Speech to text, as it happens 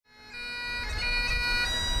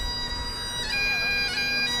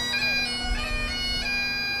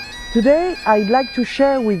Today I'd like to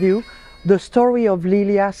share with you the story of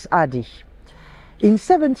Lilias Adie. In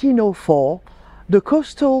 1704, the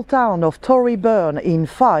coastal town of Torryburn in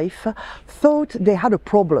Fife thought they had a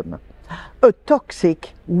problem, a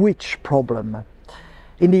toxic witch problem.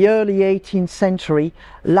 In the early 18th century,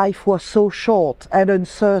 life was so short and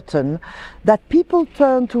uncertain that people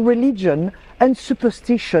turned to religion and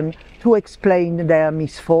superstition to explain their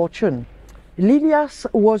misfortune. Lilias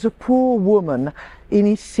was a poor woman in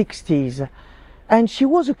his 60s, and she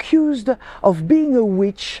was accused of being a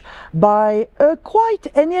witch by a quite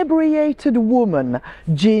inebriated woman,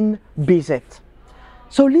 Jean Bizet.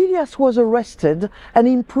 So Lilias was arrested and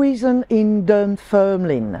imprisoned in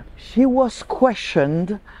Dunfermline. She was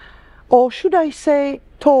questioned, or should I say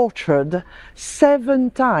tortured,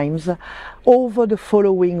 7 times over the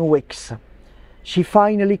following weeks. She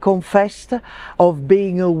finally confessed of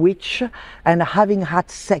being a witch and having had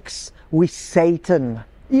sex with Satan.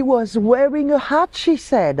 He was wearing a hat, she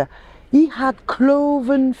said. He had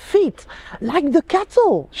cloven feet, like the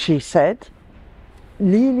cattle, she said.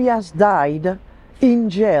 Lilias died in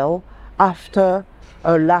jail after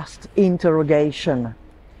her last interrogation.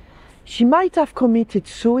 She might have committed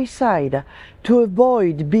suicide to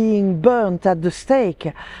avoid being burnt at the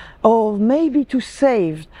stake, or maybe to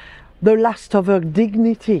save the last of her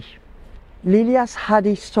dignity. Lilias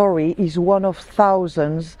Adie's story is one of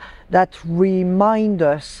thousands that remind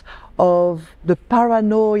us of the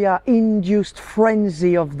paranoia-induced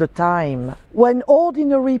frenzy of the time, when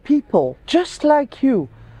ordinary people, just like you,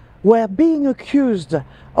 were being accused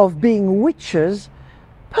of being witches.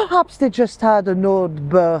 Perhaps they just had an odd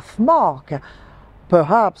birthmark.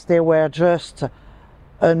 Perhaps they were just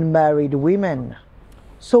unmarried women.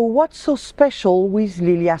 So what's so special with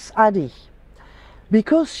Lilias Adie?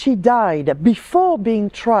 Because she died before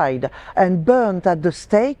being tried and burnt at the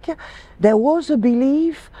stake, there was a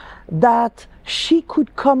belief that she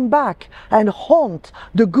could come back and haunt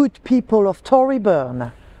the good people of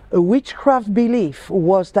Torryburn. A witchcraft belief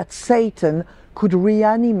was that Satan could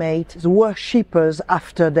reanimate the worshippers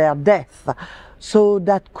after their death, so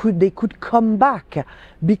that they could come back,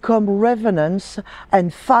 become revenants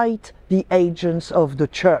and fight the agents of the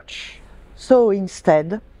church. So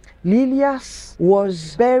instead, Lilias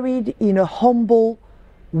was buried in a humble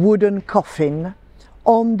wooden coffin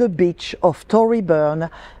on the beach of Torryburn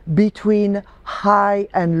between high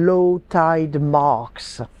and low tide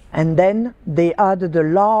marks. And then they added a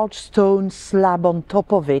large stone slab on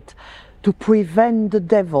top of it to prevent the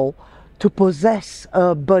devil to possess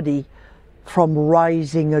her body from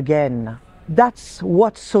rising again. That's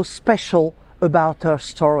what's so special about her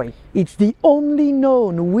story. It's the only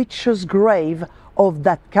known witch's grave of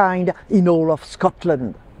that kind in all of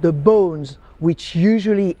Scotland. The bones, which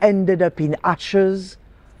usually ended up in ashes,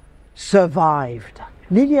 survived.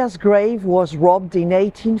 Lilias' grave was robbed in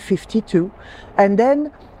 1852, and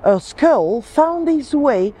then her skull found its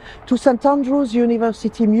way to St Andrews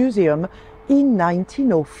University Museum in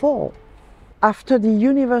 1904. After the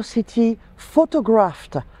university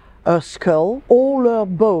photographed her skull, all her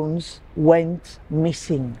bones went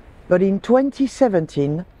missing. But in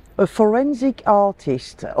 2017, a forensic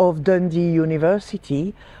artist of Dundee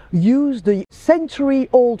University used the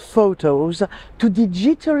century-old photos to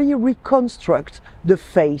digitally reconstruct the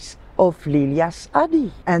face of Lilias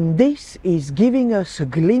Adie. And this is giving us a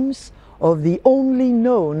glimpse of the only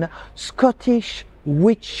known Scottish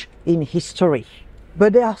witch in history.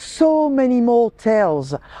 But there are so many more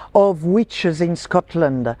tales of witches in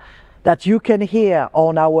Scotland that you can hear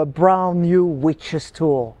on our brand new Witches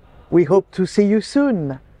Tour. We hope to see you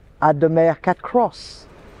soon at the Mercat Cross.